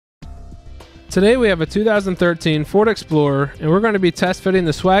Today we have a 2013 Ford Explorer, and we're going to be test fitting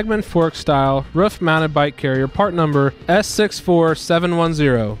the Swagman fork style roof mounted bike carrier, part number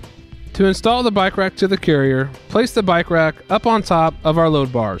S64710. To install the bike rack to the carrier, place the bike rack up on top of our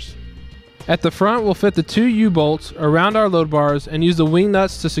load bars. At the front, we'll fit the 2 U-bolts around our load bars and use the wing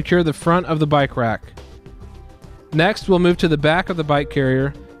nuts to secure the front of the bike rack. Next, we'll move to the back of the bike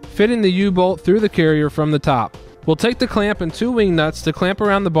carrier, fitting the U-bolt through the carrier from the top. We'll take the clamp and 2 wing nuts to clamp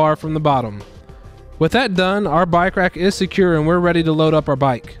around the bar from the bottom. With that done, our bike rack is secure and we're ready to load up our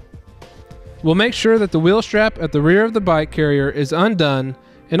bike. We'll make sure that the wheel strap at the rear of the bike carrier is undone,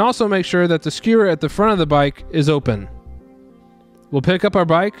 and also make sure that the skewer at the front of the bike is open. We'll pick up our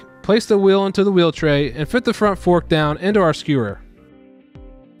bike, place the wheel into the wheel tray, and fit the front fork down into our skewer.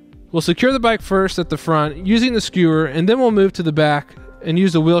 We'll secure the bike first at the front using the skewer, and then we'll move to the back and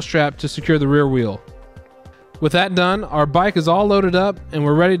use the wheel strap to secure the rear wheel. With that done, our bike is all loaded up and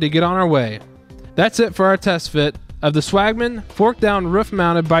we're ready to get on our way. That's it for our test fit of the Swagman fork down roof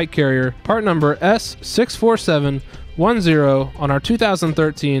mounted bike carrier, part number S64710 on our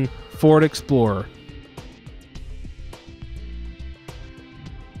 2013 Ford Explorer.